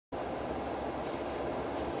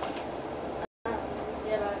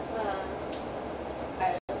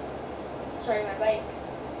sorry, my bike.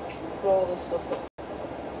 Put all this stuff up.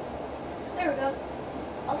 There we go.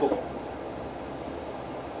 Cool.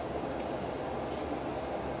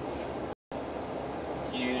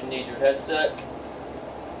 Do you need your headset?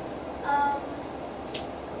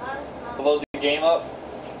 Load the game up.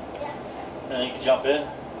 Yeah. And then you can jump in.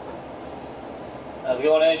 How's it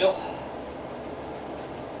going, Angel?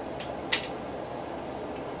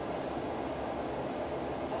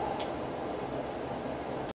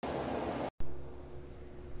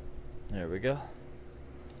 There we go.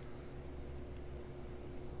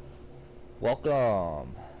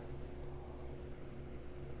 Welcome.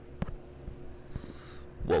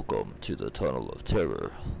 Welcome to the Tunnel of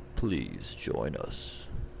Terror. Please join us.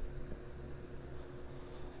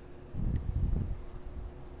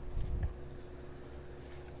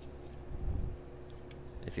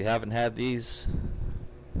 If you haven't had these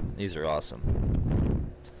are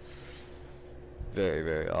awesome. Very,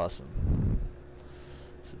 very awesome.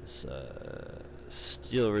 This is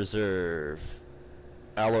Steel Reserve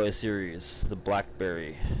Alloy Series, the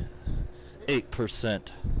Blackberry,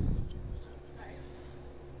 8%.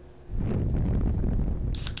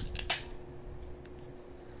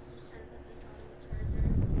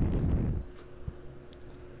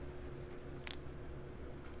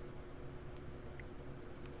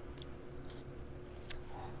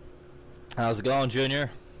 How's it going, Junior?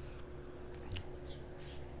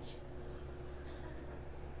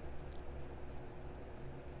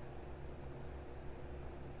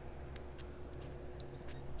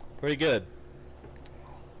 Pretty good.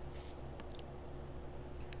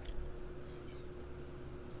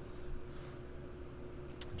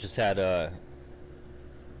 Just had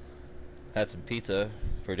some pizza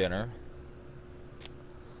for dinner,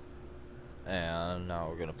 and now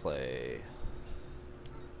we're gonna play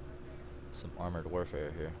some Armored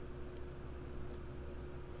Warfare here.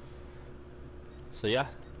 So yeah,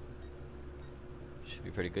 should be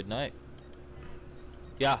a pretty good night.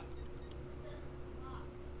 Yeah.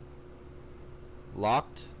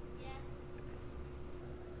 Locked? Yeah.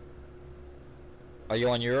 Are you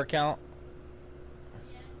on your account?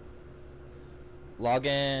 Yes. Log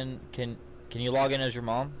in. Can you log in as your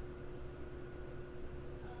mom?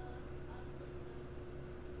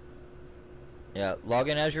 Yeah, log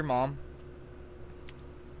in as your mom.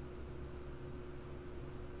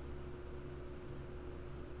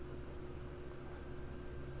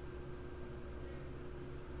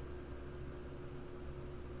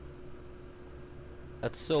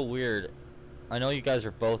 That's so weird. I know you guys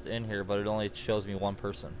are both in here, but it only shows me one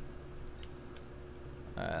person.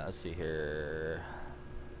 Let's see here.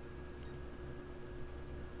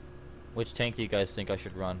 Which tank do you guys think I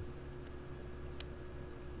should run?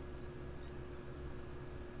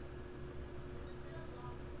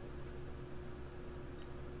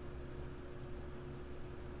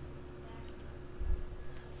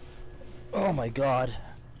 Oh my god.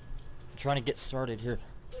 I'm trying to get started here.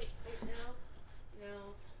 Wait, no.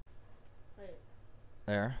 Wait.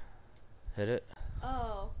 There. Hit it.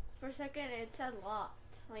 Oh, for a second it said locked.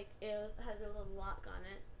 Like it had a little lock on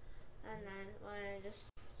it. And then when I just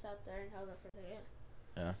sat there and held it for a second.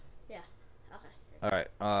 Yeah. Yeah. Okay.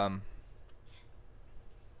 Alright,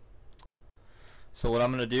 so what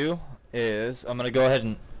I'm gonna do is I'm gonna go ahead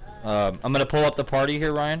and I'm gonna pull up the party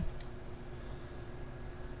here, Ryan.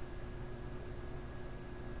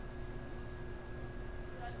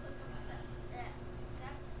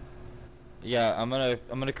 Yeah, I'm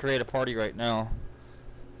gonna create a party right now.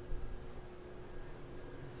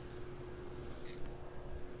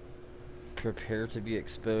 Prepare to be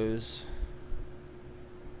exposed.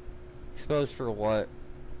 Exposed for what?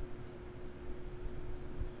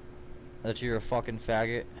 That you're a fucking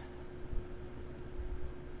faggot?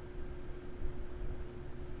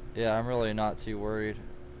 Yeah, I'm really not too worried.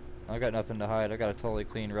 I got nothing to hide. I got a totally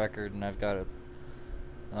clean record, and I've got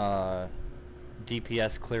a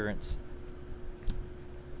DPS clearance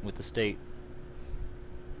with the state.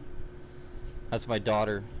 That's my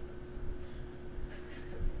daughter.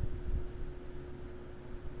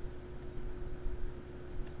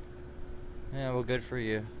 Yeah, well, good for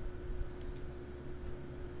you.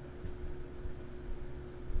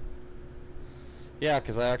 Yeah,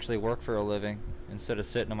 'cause I actually work for a living instead of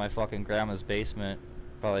sitting in my fucking grandma's basement,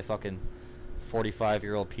 probably fucking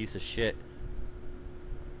 45-year-old piece of shit.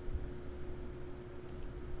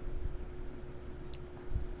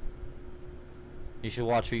 You should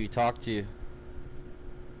watch who you talk to.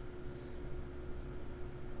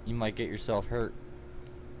 You might get yourself hurt.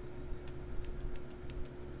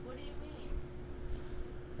 What do you mean?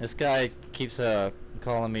 This guy keeps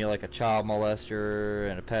calling me like a child molester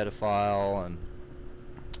and a pedophile, and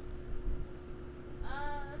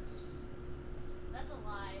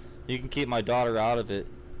You can keep my daughter out of it.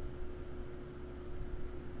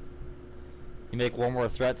 You make one more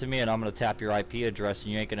threat to me and I'm gonna tap your IP address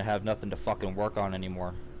and you ain't gonna have nothing to fucking work on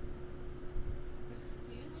anymore.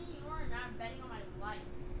 Excuse me? You are not betting on my life.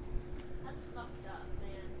 That's fucked up,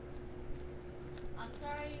 man. I'm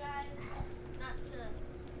sorry, guys.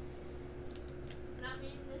 Not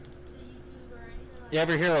mean this to YouTube or anything like You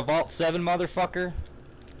ever that. hear of Vault 7, motherfucker?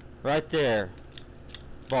 Right there.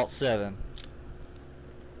 Vault 7.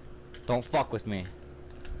 Don't fuck with me.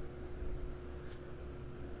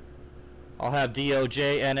 I'll have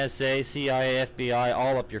DOJ, NSA, CIA, FBI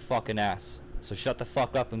all up your fucking ass. So shut the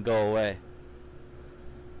fuck up and go away.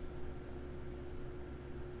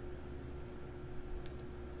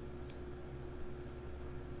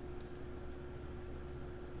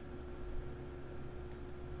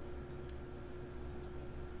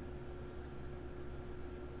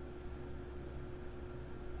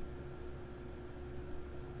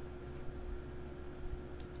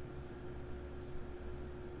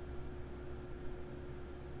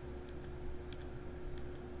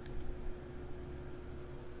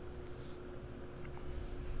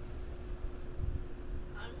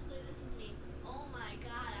 Honestly, this is me. Oh my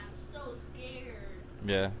god, I'm so scared.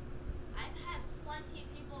 Yeah. I've had plenty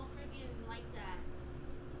of people freaking like that.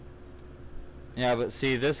 Yeah, but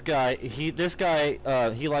see, this guy, he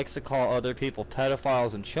likes to call other people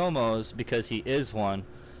pedophiles and chomos because he is one.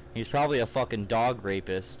 He's probably a fucking dog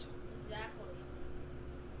rapist. Exactly.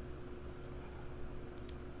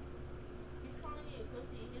 He's calling you a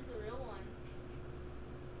pussy. He's the real one.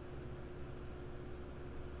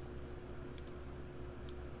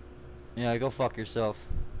 Yeah, go fuck yourself.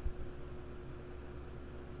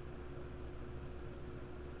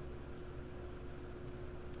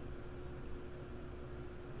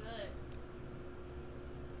 Good.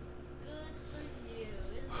 Good for you.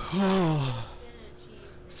 Isn't it just an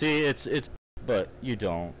achievement? See, it's, but you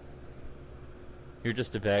don't. You're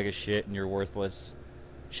just a bag of shit and you're worthless.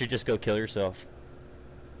 You should just go kill yourself.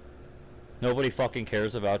 Nobody fucking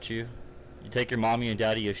cares about you. You take your mommy and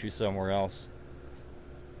daddy issues somewhere else.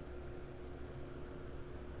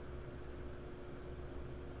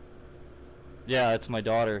 Yeah, it's my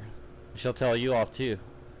daughter. She'll tell you off too.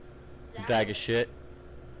 You bag of shit.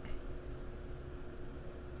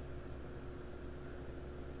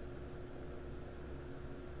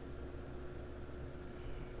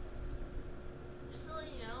 Just to let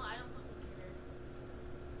you know, I don't fucking care.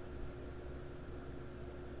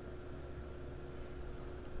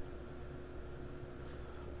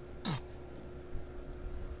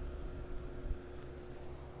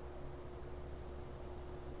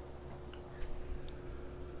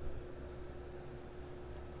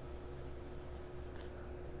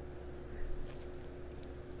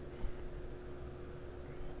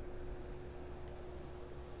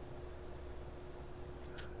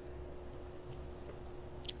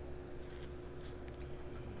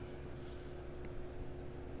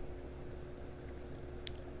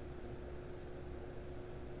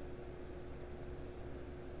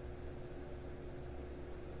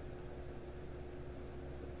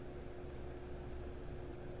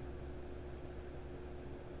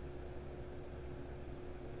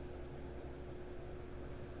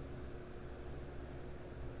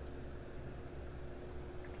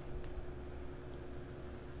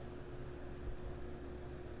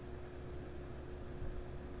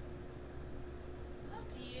 Fuck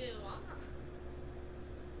you. I'm not.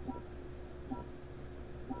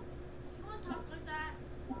 If you want to talk like that,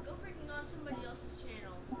 go freaking on somebody else's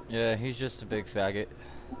channel. Yeah, he's just a big faggot.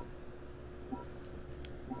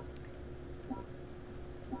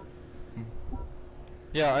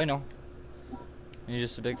 Yeah, I know. He's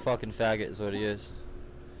just a big fucking faggot is what he is.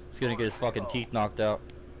 He's gonna get his fucking teeth knocked out.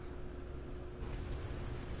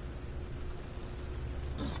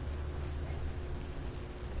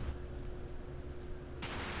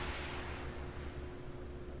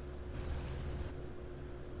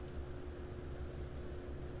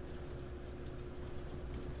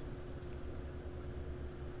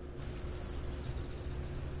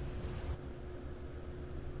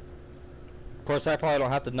 Of course, I probably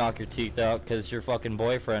don't have to knock your teeth out because your fucking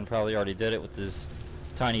boyfriend probably already did it with his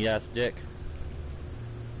tiny ass dick.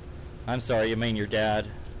 I'm sorry, you mean your dad.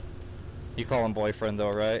 You call him boyfriend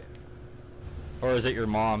though, right? Or is it your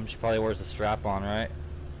mom? She probably wears a strap on, right?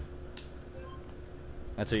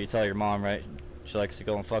 That's what you tell your mom, right? She likes to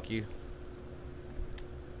go and fuck you.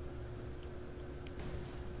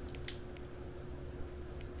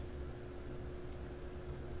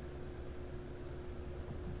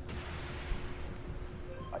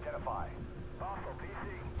 Identify. Hostile PC.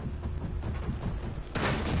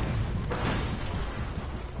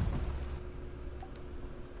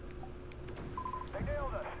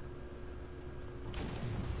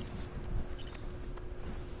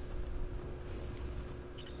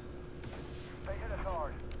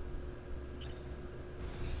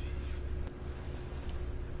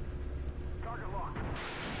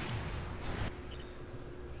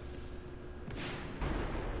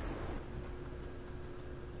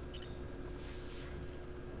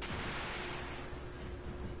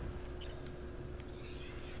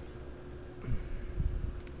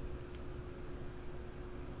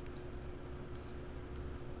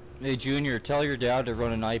 Hey Junior, tell your dad to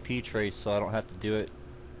run an IP trace so I don't have to do it.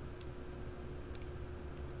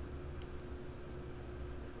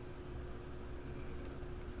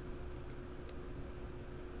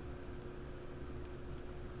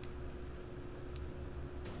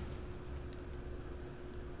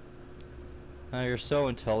 Oh, you're so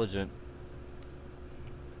intelligent.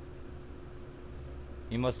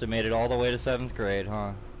 You must have made it all the way to 7th grade, huh?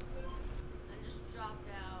 I just dropped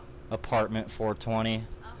out. Apartment 420. Okay.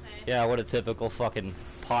 Yeah, what a typical fucking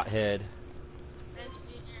pothead. Thanks,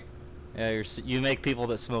 Junior. Yeah, you make people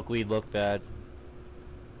that smoke weed look bad.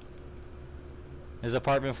 Is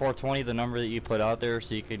apartment 420 the number that you put out there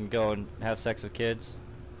so you can go and have sex with kids?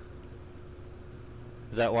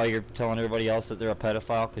 Is that why you're telling everybody else that they're a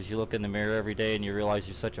pedophile? Because you look in the mirror every day and you realize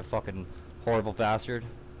you're such a fucking horrible bastard?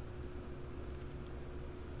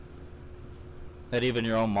 That even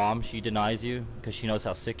your own mom, she denies you because she knows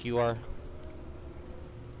how sick you are?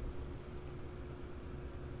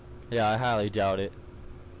 Yeah, I highly doubt it.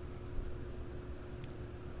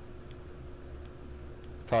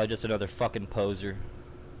 Probably just another fucking poser.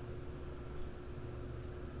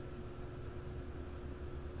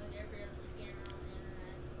 Like every other scammer on the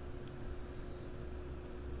internet.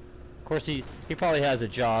 Of course, he probably has a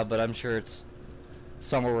job, but I'm sure it's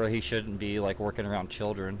somewhere where he shouldn't be, like working around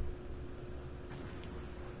children.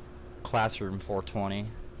 Classroom 420.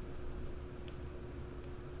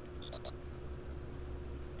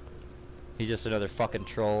 He's just another fucking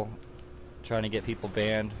troll trying to get people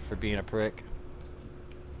banned for being a prick.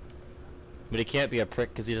 But he can't be a prick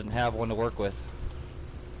because he doesn't have one to work with.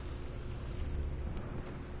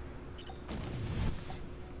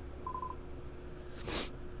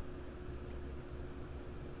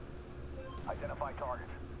 Identify target.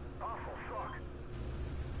 Hostile struck.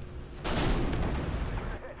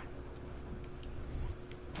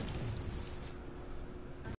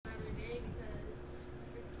 Every day because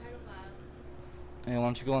freaking pedophile. Hey, why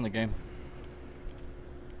don't you go in the game?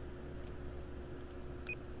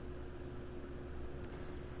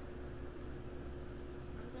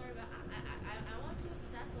 I'm sorry, but I want to see what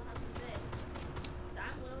this asshole has to say.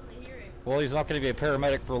 I'm willing to hear it. Well, he's not going to be a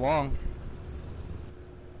paramedic for long.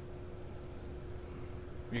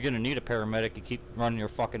 You're going to need a paramedic to keep running your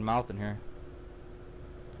fucking mouth in here.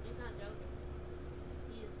 He's not joking.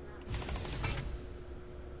 He is not.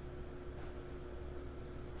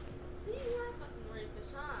 See, you are a fucking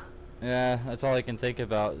rapist, huh? Yeah, that's all I can think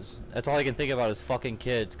about. That's all I can think about is fucking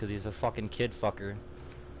kids, because he's a fucking kid fucker.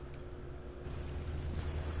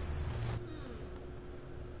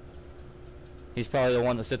 He's probably the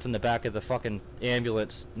one that sits in the back of the fucking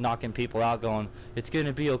ambulance knocking people out going, "It's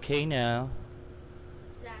gonna be okay now.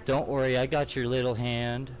 Exactly. Don't worry, I got your little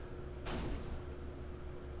hand."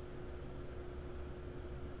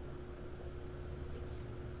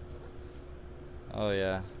 Oh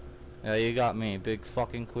yeah. Yeah, you got me, big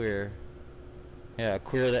fucking queer. Yeah,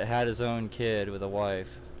 queer that had his own kid with a wife.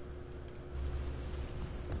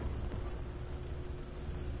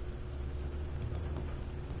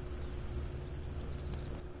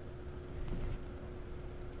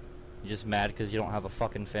 You just mad because you don't have a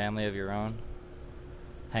fucking family of your own?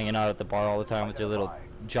 Hanging out at the bar all the time with your little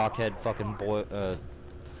jockhead fucking boy,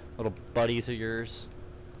 little buddies of yours.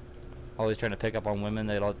 Always trying to pick up on women.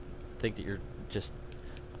 They all think that you're just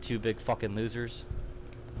two big fucking losers.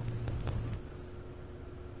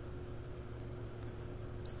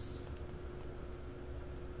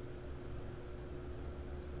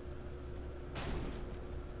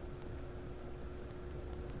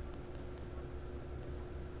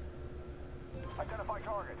 Identify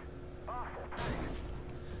target. Hostile tank.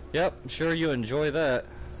 Yep, I'm sure you enjoy that.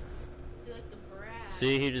 You like the brat.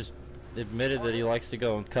 See, he just admitted that he likes to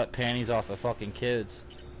go and cut panties off of fucking kids.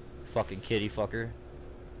 Fucking kitty fucker.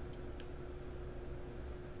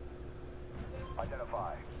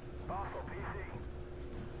 Identify. Hostile PC.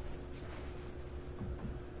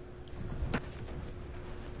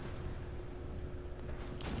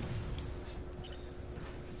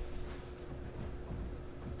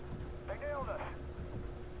 They nailed us.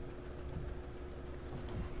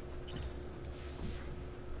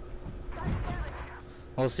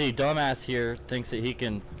 Well, see, dumbass here thinks that he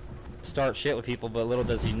can start shit with people, but little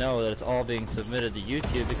does he know that it's all being submitted to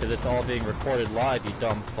YouTube because it's all being recorded live, you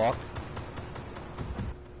dumb fuck.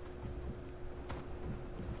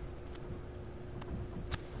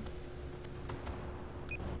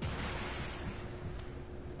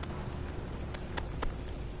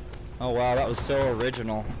 Oh wow, that was so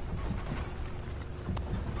original.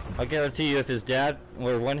 I guarantee you if his dad,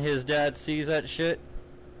 or when his dad sees that shit,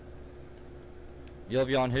 you'll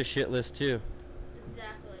be on his shit list too.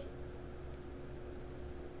 Exactly.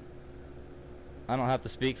 I don't have to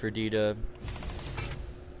speak for D-Dub.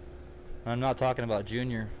 I'm not talking about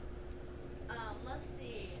Junior. Let's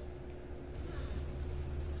see.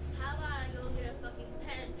 How about I go get a fucking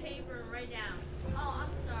pen and paper and write down? Oh,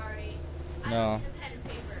 I'm sorry. I No. don't need a pen and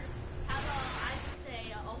paper. How about I just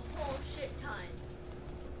say a whole shit ton?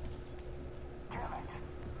 Damn it.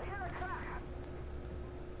 They hit a track.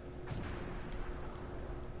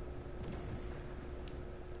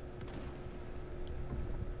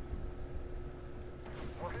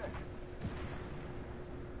 We're hit.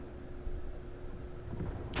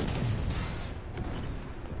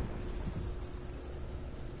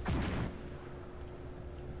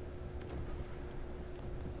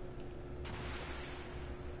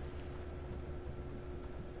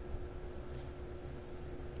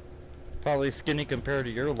 Probably skinny compared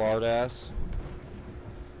to your lard ass.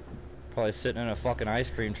 Probably sitting in a fucking ice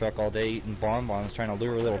cream truck all day eating bonbons trying to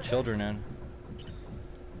lure little children in.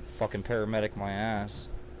 Fucking paramedic my ass.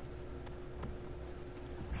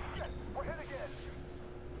 Shit, we're hit again.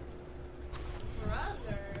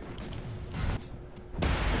 Brother.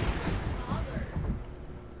 Father.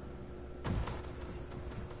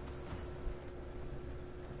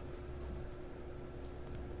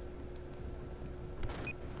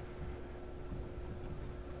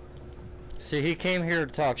 See, he came here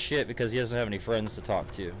to talk shit because he doesn't have any friends to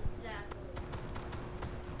talk to. Exactly.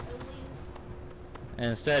 At least, And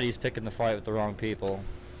instead, he's picking the fight with the wrong people.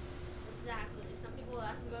 exactly. Some people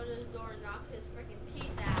that can go to his door and knock his freaking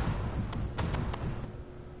teeth out.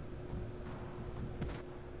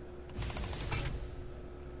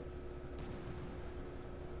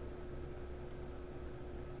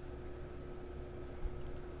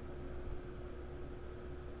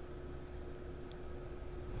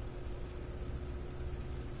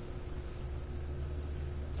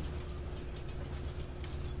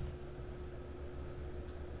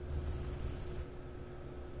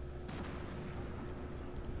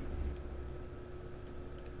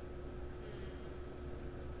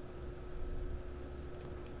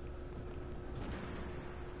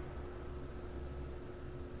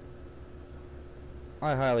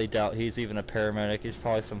 I highly doubt he's even a paramedic. He's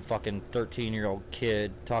probably some fucking 13-year-old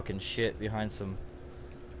kid talking shit behind some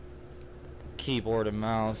keyboard and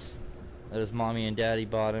mouse that his mommy and daddy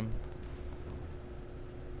bought him.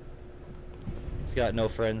 He's got no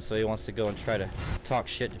friends, so he wants to go and try to talk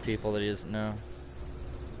shit to people that he doesn't know.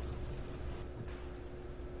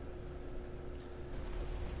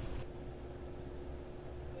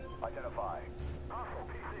 Identify. Hostile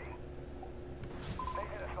PC. They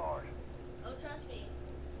hit us hard. Oh, trust me.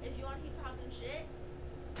 If you want to keep talking shit,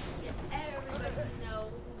 get everybody to know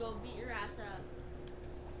we can go beat your ass up.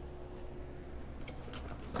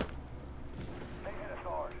 They hit us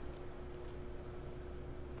hard.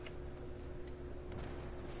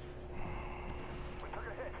 We took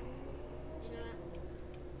a hit. You know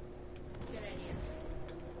what? Good idea.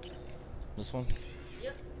 This one?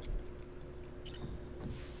 Yep.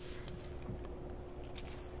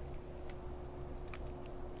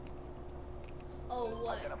 Oh,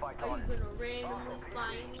 what? Identify Are you target. gonna randomly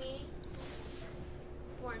find me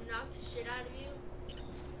before I knock the shit out of you?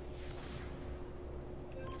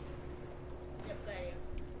 Yep, good idea.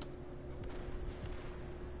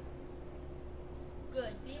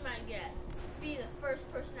 Good, be my guest. Be the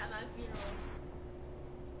first person at my funeral.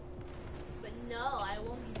 But no, I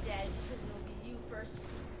won't be dead because it'll be you first,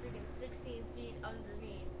 freaking 16 feet under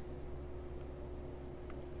me.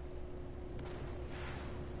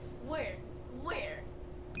 Where? Where?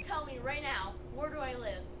 Tell me right now. Where do I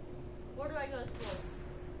live? Where do I go to school?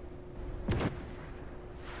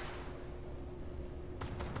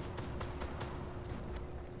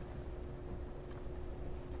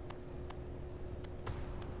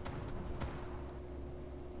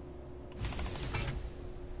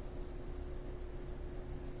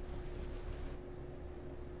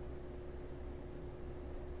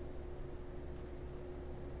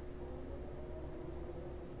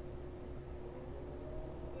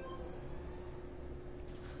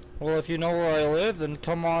 Well, if you know where I live, then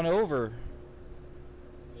come on over.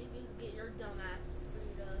 See if you can get your dumb ass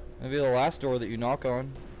freed up. Maybe the last door that you knock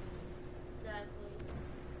on. Exactly.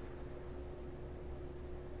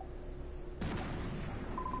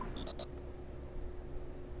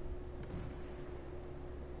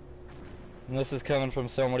 And this is coming from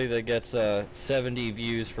somebody that gets 70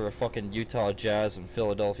 views for a fucking Utah Jazz and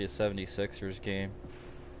Philadelphia 76ers game.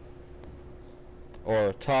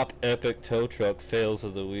 Or top epic tow truck fails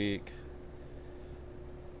of the week.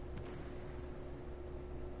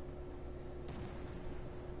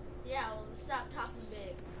 Yeah, well, stop talking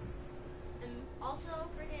big. And also,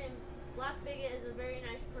 freaking Black Bigot is a very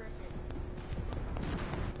nice person.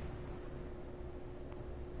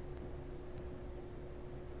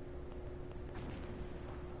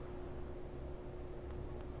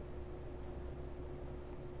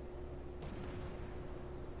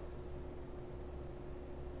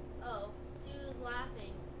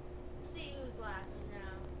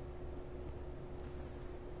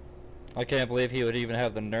 I can't believe he would even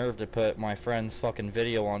have the nerve to put my friend's fucking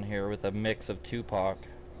video on here with a mix of Tupac.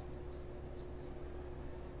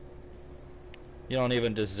 You don't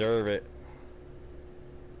even deserve it.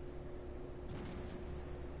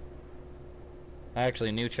 I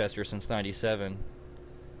actually knew Chester since '97.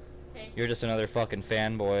 Hey. You're just another fucking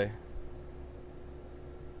fanboy.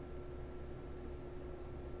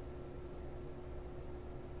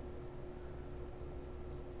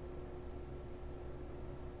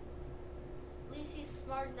 At least he's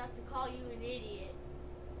smart enough to call you an idiot.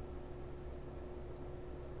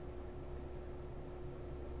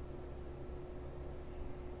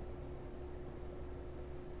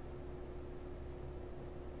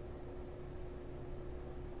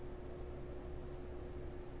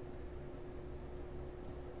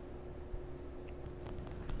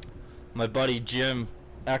 My buddy Jim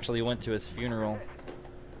actually went to his funeral.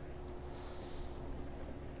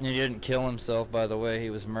 He didn't kill himself, by the way.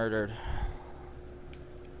 He was murdered.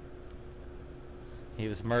 He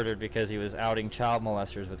was murdered because he was outing child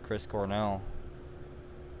molesters with Chris Cornell.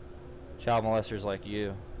 Child molesters like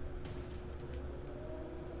you.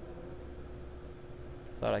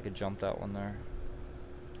 Thought I could jump that one there.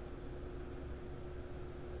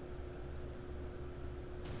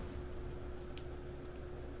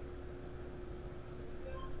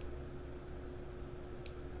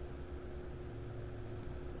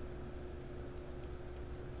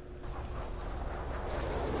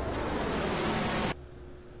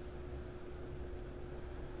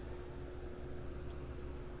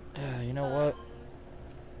 You know what?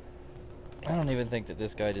 I don't even think that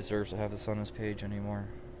this guy deserves to have this on his page anymore.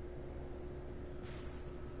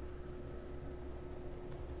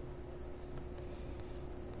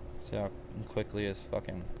 See how quickly his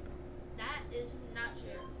fucking... That is not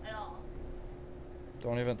true at all.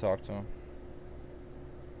 Don't even talk to him.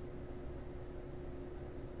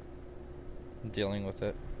 I'm dealing with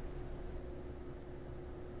it.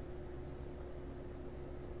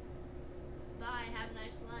 Bye, have a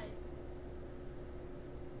nice life.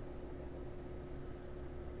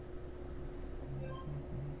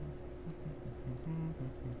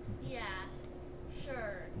 Yeah,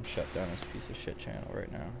 sure. I'm shut down this piece of shit channel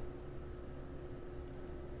right now.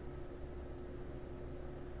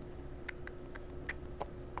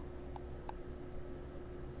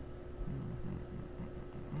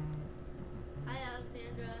 Hi,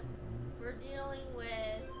 Alexandra. We're dealing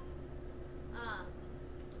with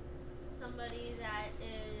somebody that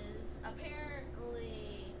is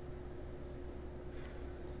apparently,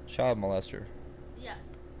 Child molester. yeah,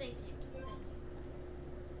 thank you.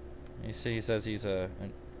 You see, he says he's a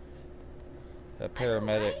I know,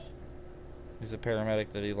 paramedic. right? He's a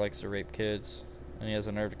paramedic that he likes to rape kids, and he has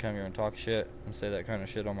the nerve to come here and talk shit and say that kind of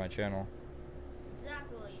shit on my channel.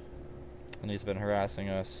 Exactly. And he's been harassing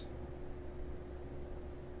us.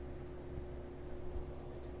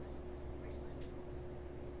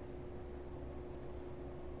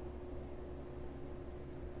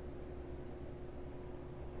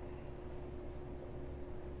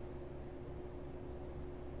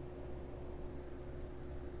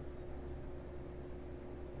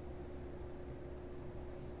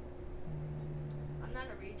 I'm not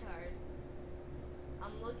a retard.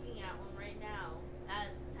 I'm looking at one right now that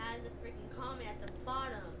has a freaking comment at the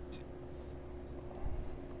bottom.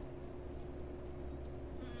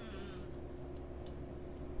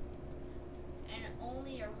 And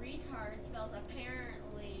only a retard spells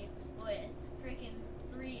apparently with freaking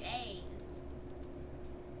 3 A's.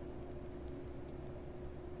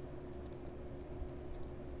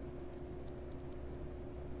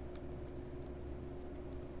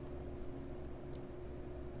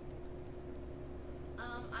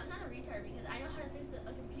 I'm not a retard because I know how to fix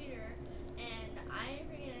a computer, and I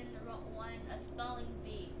freaking won a spelling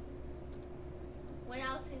bee when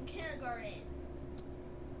I was in kindergarten.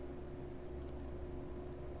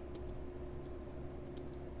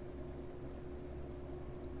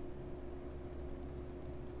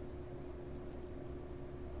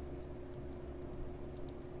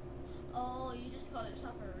 Oh, you just called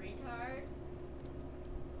yourself a retard?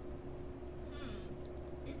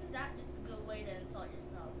 Isn't that just a good way to insult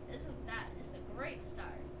yourself? Isn't that just a great start?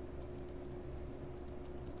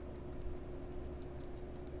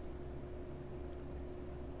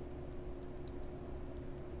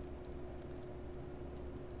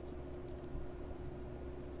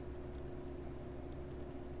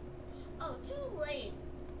 Oh, too late.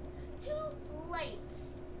 Too late.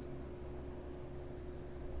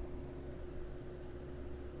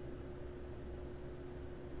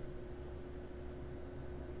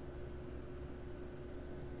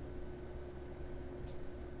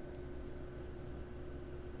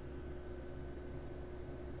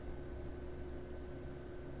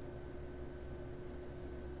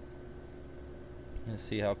 And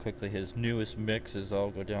see how quickly his newest mixes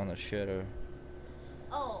all go down the shitter.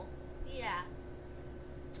 Oh, yeah.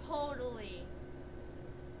 Totally.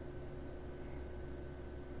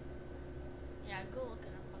 Yeah, go look in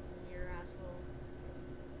a fucking mirror, asshole.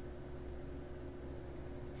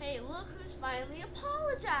 Hey, look who's finally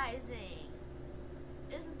apologizing.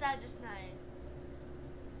 Isn't that just nice?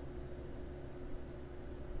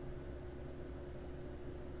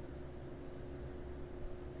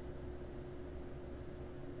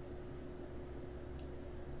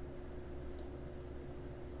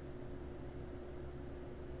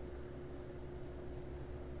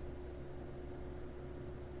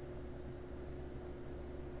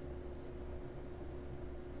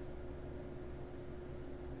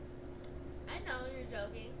 I know you're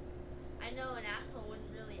joking. I know an asshole wouldn't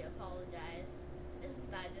really apologize.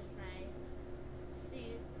 Isn't that just nice?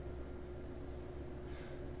 See?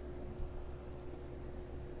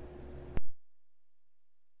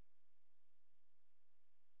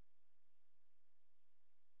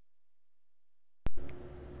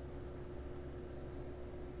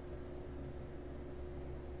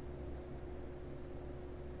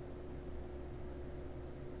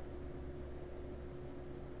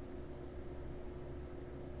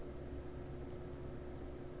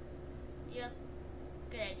 Yep.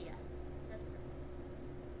 Good idea. That's perfect.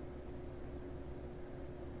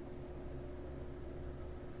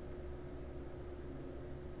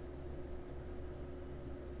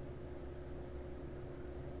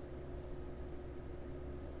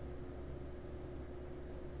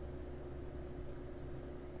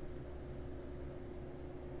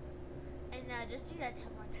 And just do that 10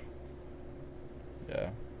 more times. Yeah.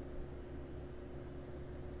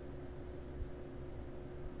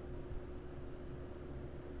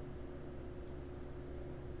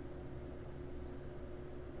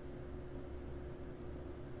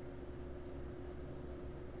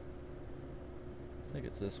 I think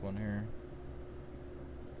it's this one here.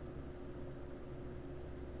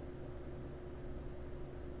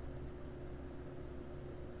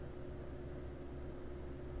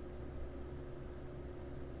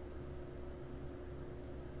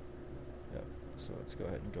 Yep. So let's go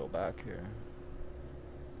ahead and go back here.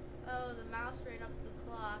 Oh, the mouse ran up the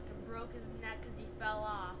clock and broke his neck because he fell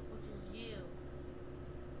off, which was you.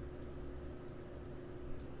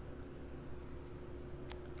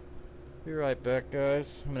 Be right back,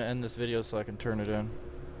 guys. I'm gonna end this video so I can turn it in.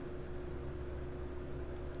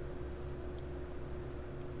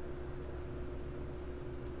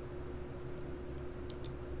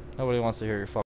 Nobody wants to hear your